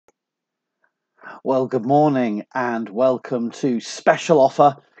Well, good morning and welcome to Special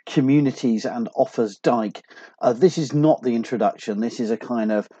Offer Communities and Offers Dyke. This is not the introduction, this is a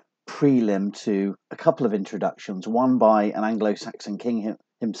kind of prelim to a couple of introductions, one by an Anglo-Saxon king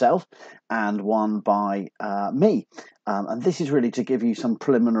himself and one by me. And this is really to give you some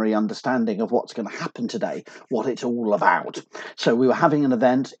preliminary understanding of what's going to happen today, what it's all about. So we were having an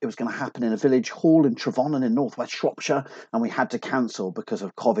event, it was going to happen in a village hall in Trefonen in northwest Shropshire, and we had to cancel because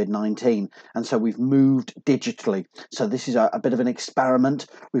of COVID-19. And so we've moved digitally. So this is a bit of an experiment.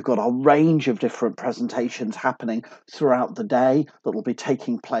 We've got a range of different presentations happening throughout the day that will be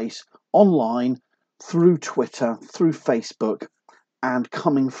taking place online, through Twitter, through Facebook, and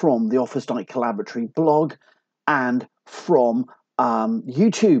coming from the Dyke Collaboratory blog and from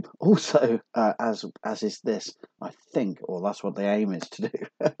YouTube also, as is this, I think, or that's what the aim is to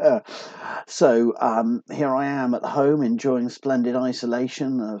do. So here I am at home enjoying splendid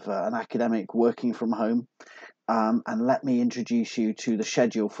isolation of an academic working from home, and let me introduce you to the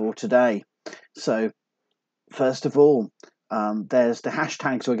schedule for today. So first of all, there's the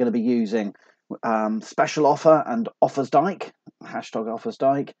hashtags we're going to be using. Special offer and Offers Dyke, hashtag Offers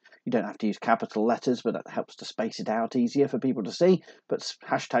Dyke. You don't have to use capital letters, but it helps to space it out easier for people to see. But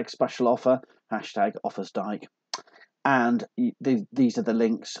hashtag special offer, hashtag Offers Dyke. And these are the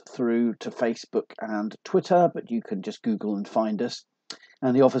links through to Facebook and Twitter, but you can just Google and find us.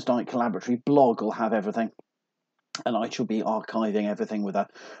 And the Offers Dyke Collaboratory blog will have everything. And I shall be archiving everything with a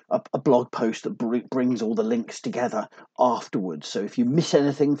blog post that brings all the links together afterwards. So if you miss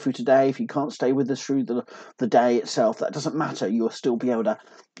anything through today, if you can't stay with us through the day itself, that doesn't matter. You'll still be able to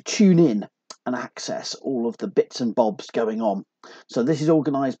tune in and access all of the bits and bobs going on. So this is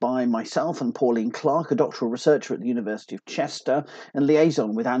organised by myself and Pauline Clarke, a doctoral researcher at the University of Chester, and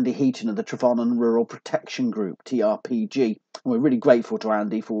liaison with Andy Heaton of the Trefonen Rural Protection Group, TRPG. And we're really grateful to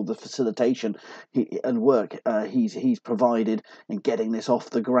Andy for all the facilitation and work he's provided in getting this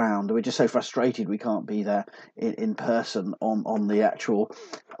off the ground. We're just so frustrated we can't be there in person on the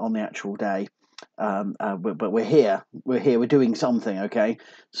actual day. But we're here. We're doing something. Okay,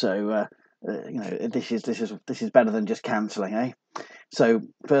 so. This is better than just cancelling, eh? So,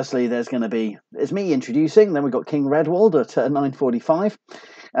 firstly, there's me introducing. Then we've got King Rædwald at 9:45,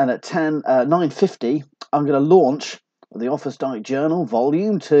 and at 9:50, I'm going to launch the Offers Dyke Journal,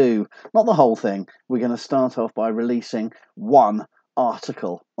 Volume 2. Not the whole thing. We're going to start off by releasing one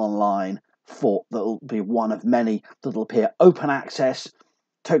article online that'll be one of many that'll appear open access,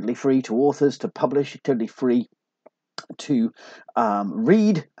 totally free to authors to publish, totally free to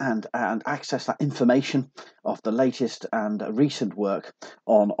read and access that information of the latest and recent work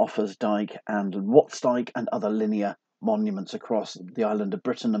on Offers Dyke and Watts Dyke and other linear monuments across the island of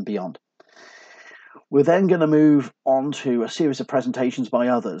Britain and beyond. We're then going to move on to a series of presentations by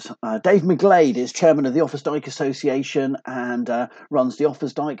others. Dave McGlade is chairman of the Offers Dyke Association and runs the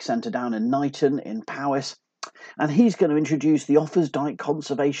Offers Dyke Centre down in Knighton in Powys. And he's going to introduce the Offers Dyke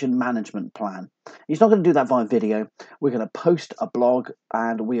Conservation Management Plan. He's not going to do that via video. We're going to post a blog,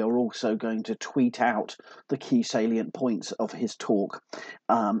 and we are also going to tweet out the key salient points of his talk,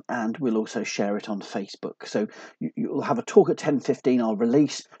 and we'll also share it on Facebook. So you'll have a talk at 10:15. I'll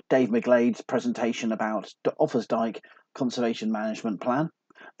release Dave McGlade's presentation about Offers Dyke Conservation Management Plan.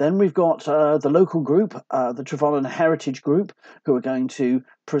 Then we've got the local group, the Trefonen Heritage Group, who are going to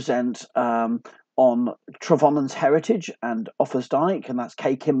present on Trefonen's heritage and Offers Dyke, and that's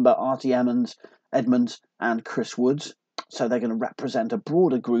Kimber, Artie, Edmonds, and Chris Woods. So they're going to represent a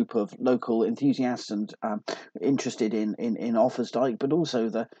broader group of local enthusiasts and interested in Offers Dyke, but also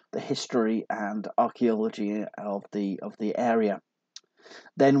the history and archaeology of the area.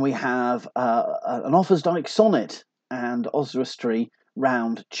 Then we have an Offers Dyke Sonnet and Oswestry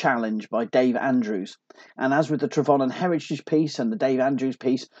round challenge by Dave Andrews. And as with the Trefonen Heritage piece and the Dave Andrews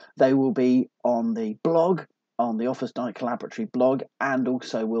piece, they will be on the blog, on the Offers Dyke Collaboratory blog, and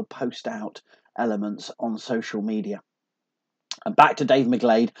also we'll post out elements on social media. And back to Dave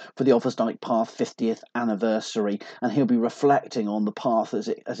McGlade for the Offers Dyke Path 50th anniversary, and he'll be reflecting on the path as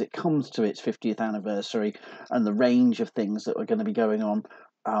it comes to its 50th anniversary and the range of things that are going to be going on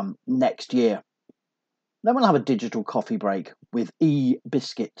next year. Then we'll have a digital coffee break with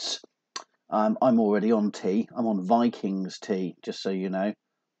biscuits. I'm already on tea. I'm on Vikings tea, just so you know.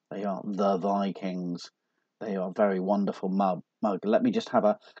 They are the Vikings. They are a very wonderful mug. Let me just have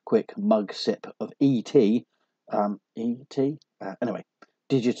a quick mug sip of tea. Anyway,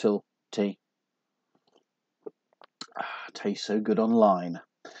 digital tea. Tastes so good online.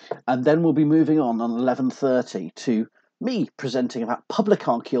 And then we'll be moving on 11:30 to me presenting about public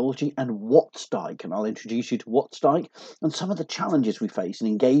archaeology and what's Dyke, and I'll introduce you to what's Dyke and some of the challenges we face in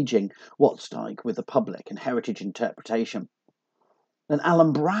engaging what's Dyke with the public and heritage interpretation. Then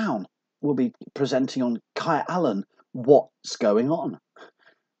Alan Brown will be presenting on Kaya Allen, what's going on.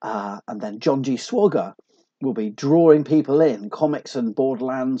 And then John G. Swagger will be drawing people in, comics and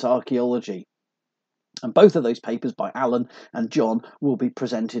Borderlands archaeology. And both of those papers by Alan and John will be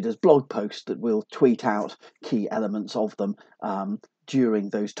presented as blog posts that we'll tweet out key elements of them during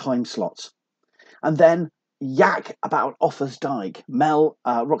those time slots. And then yak about Offa's Dyke. Mel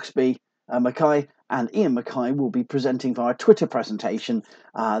Roxby Mackay and Ian Mackay will be presenting via Twitter presentation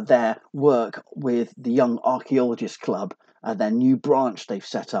their work with the Young Archaeologists Club, their new branch they've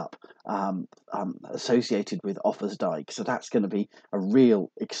set up associated with Offa's Dyke. So that's going to be a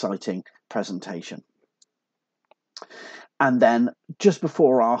real exciting presentation. And then just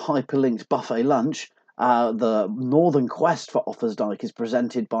before our hyperlinked buffet lunch, the Northern Quest for Offa's Dyke is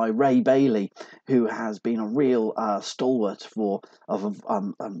presented by Ray Bailey, who has been a real stalwart of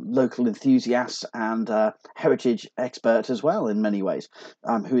local enthusiasts and heritage expert as well in many ways,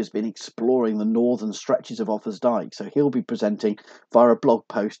 who has been exploring the northern stretches of Offa's Dyke. So he'll be presenting via a blog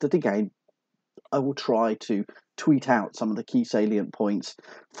post that, again, I will try to tweet out some of the key salient points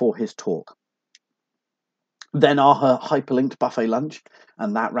for his talk. Then our hyperlinked buffet lunch,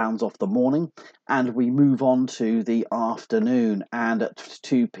 and that rounds off the morning, and we move on to the afternoon. And at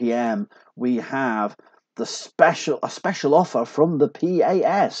 2 p.m. we have a special offer from the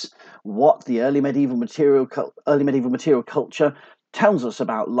PAS. What the early medieval material culture tells us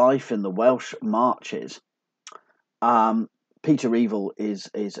about life in the Welsh marches. Peter Evil is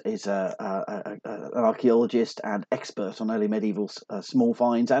an archaeologist and expert on early medieval small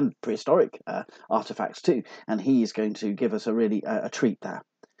finds and prehistoric artifacts too, and he is going to give us a really a treat there.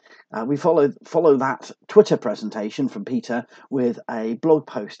 We follow that Twitter presentation from Peter with a blog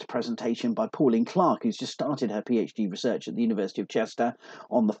post presentation by Pauline Clarke, who's just started her PhD research at the University of Chester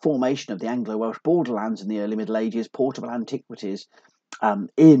on the formation of the Anglo-Welsh borderlands in the early Middle Ages, portable antiquities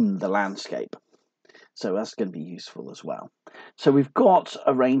in the landscape. So that's going to be useful as well. So we've got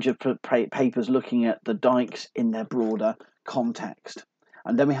a range of papers looking at the dykes in their broader context.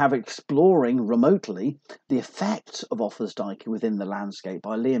 And then we have Exploring Remotely the Effects of Offa's Dyke Within the Landscape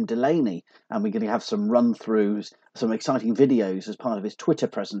by Liam Delaney. And we're going to have some run-throughs, some exciting videos as part of his Twitter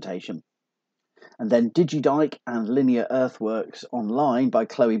presentation. And then DigiDyke and Linear Earthworks Online by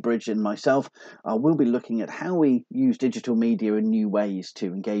Chloe Bridge and myself will be looking at how we use digital media in new ways to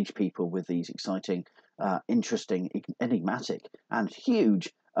engage people with these exciting, interesting, enigmatic and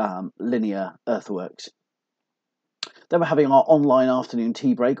huge linear earthworks. Then we're having our online afternoon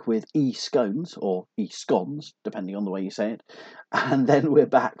tea break with e-scones, or e-scones, depending on the way you say it. And then we're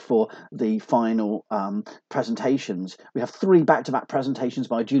back for the final presentations. We have 3 back-to-back presentations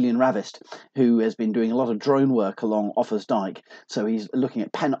by Julian Ravist, who has been doing a lot of drone work along Offa's Dyke. So he's looking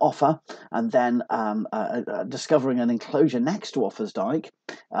at Pen Offa, and then discovering an enclosure next to Offa's Dyke,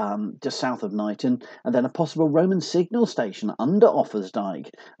 just south of Knighton, and then a possible Roman signal station under Offa's Dyke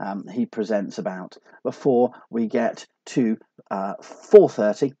he presents about, before we get to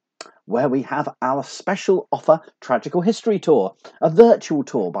 4:30, where we have our special Offa Tragical History Tour, a virtual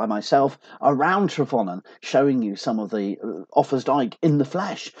tour by myself around Trefonen, showing you some of the Offa's Dyke in the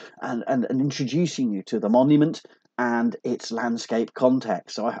flesh and introducing you to the monument and its landscape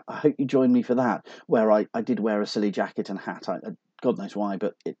context. So I hope you join me for that, where I did wear a silly jacket and hat. God knows why,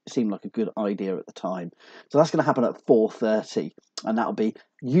 but it seemed like a good idea at the time. So that's going to happen at 4:30, and that'll be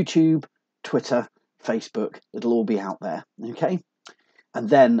YouTube, Twitter, Facebook. It'll all be out there, okay? And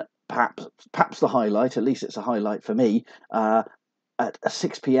then perhaps the highlight, at least it's a highlight for me, at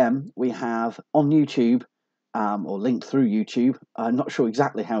 6 p.m. we have on YouTube, or linked through YouTube, I'm not sure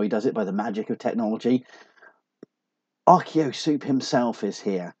exactly how he does it by the magic of technology, Archeo Soup himself is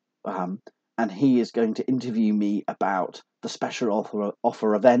here, and he is going to interview me about the special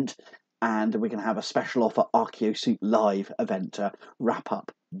offer event, and we're going to have a special offer Archeo Soup live event to wrap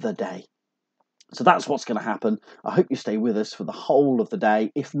up the day. So that's what's going to happen. I hope you stay with us for the whole of the day.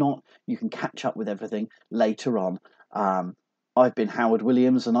 If not, you can catch up with everything later on. I've been Howard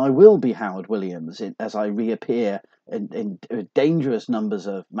Williams, and I will be Howard Williams as I reappear in dangerous numbers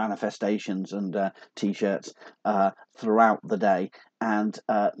of manifestations and T-shirts throughout the day. And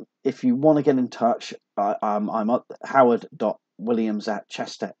if you want to get in touch, I'm at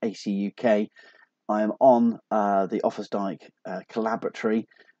howard.williams@Chester ACUK. I'm on the Offa's Dyke Collaboratory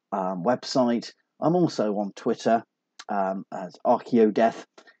website. I'm also on Twitter as Archeodeath.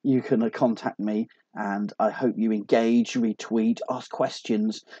 You can contact me and I hope you engage, retweet, ask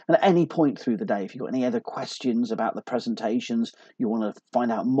questions, and at any point through the day, if you've got any other questions about the presentations, you want to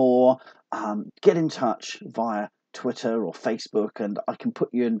find out more, get in touch via Twitter or Facebook, and I can put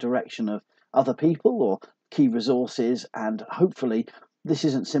you in direction of other people or key resources, and hopefully this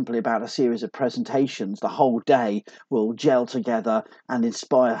isn't simply about a series of presentations. The whole day will gel together and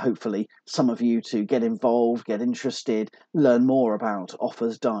inspire, hopefully, some of you to get involved, get interested, learn more about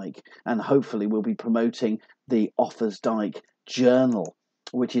Offa's Dyke, and hopefully we'll be promoting the Offa's Dyke journal,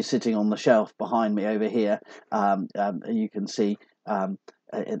 which is sitting on the shelf behind me over here. You can see on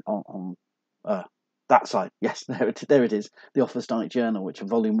that side. Yes, there it is. The Offa's Dyke Journal, which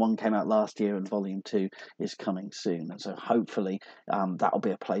Volume 1 came out last year and Volume 2 is coming soon. And so hopefully that'll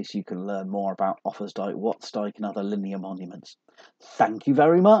be a place you can learn more about Offa's Dyke, Watts Dyke and other linear monuments. Thank you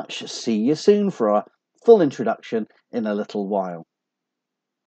very much. See you soon for a full introduction in a little while.